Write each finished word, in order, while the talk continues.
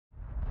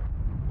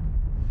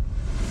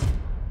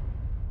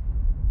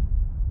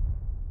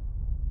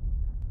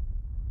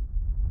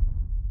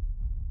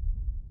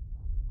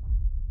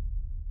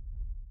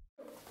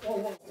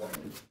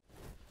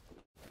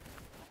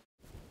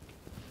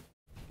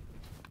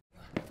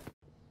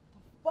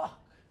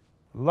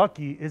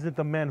Lucky isn't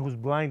the man who's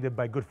blinded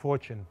by good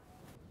fortune.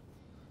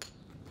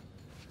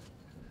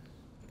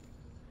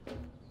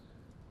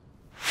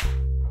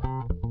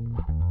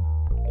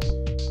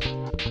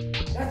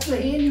 That's the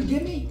hand you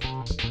give me?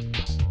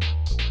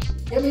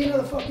 Give me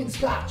another fucking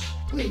scotch,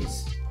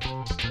 please.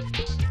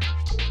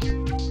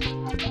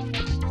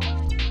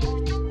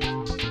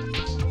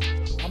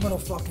 I'm gonna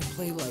fucking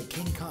play like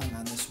King Kong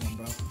on this one,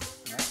 bro.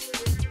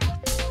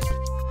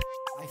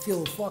 I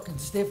feel a fucking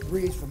stiff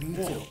breeze from you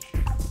two.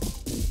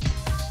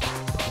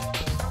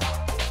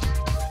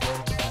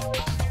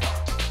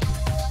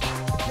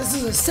 This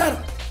is a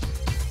setup.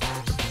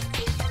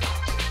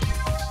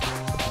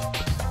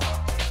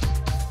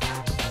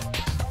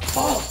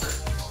 Fuck!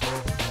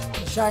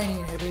 I'm shiny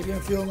in here, baby.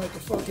 I'm feeling like a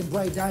fucking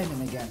bright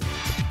diamond again.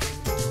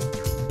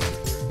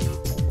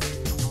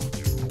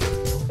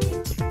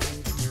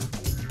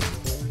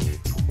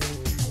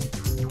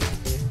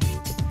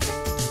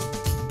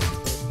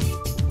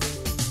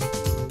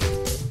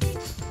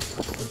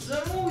 What's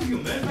wrong with you,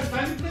 man? My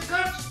time to play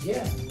cards?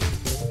 Yeah.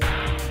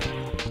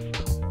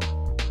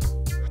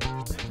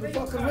 The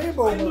fucking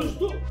rainbow mode.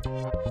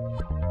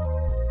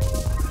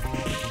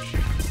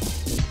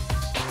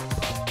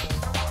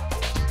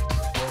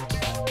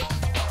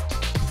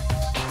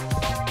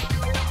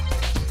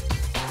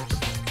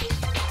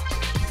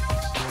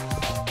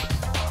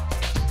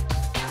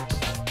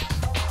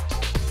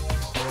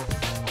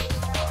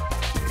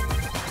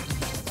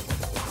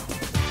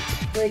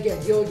 Play again,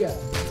 deal again.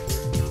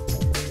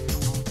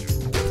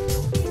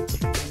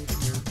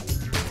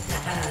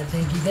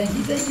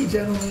 Thank you,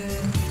 gentlemen.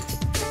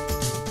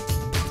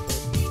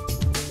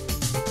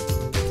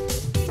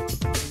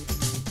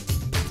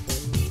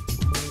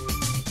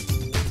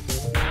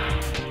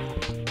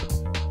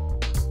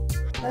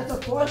 That's a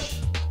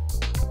flush.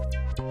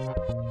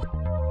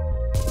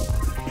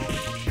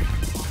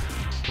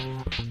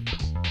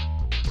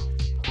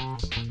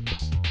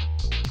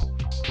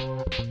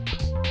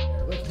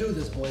 Let's do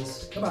this,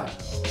 boys. Come on.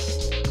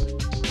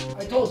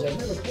 I told you, I've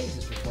never played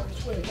this before. I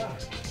swear to God.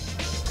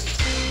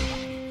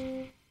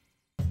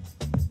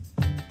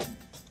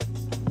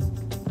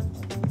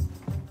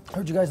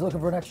 Heard you guys looking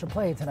for an extra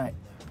play tonight.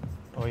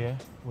 Oh yeah?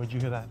 Where'd you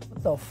hear that?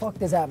 What the fuck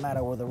does that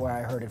matter where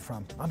I heard it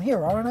from? I'm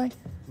here, aren't I?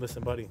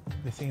 Listen, buddy,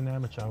 this ain't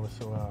amateur hour,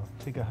 so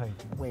take a hike.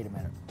 Wait a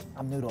minute.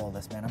 I'm new to all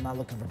this, man. I'm not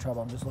looking for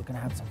trouble. I'm just looking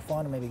to have some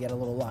fun and maybe get a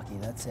little lucky.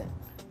 That's it.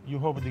 You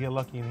hoping to get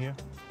lucky in here?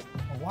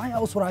 Well, why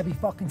else would I be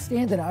fucking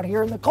standing out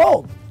here in the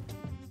cold?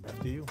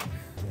 After you.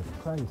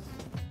 Christ.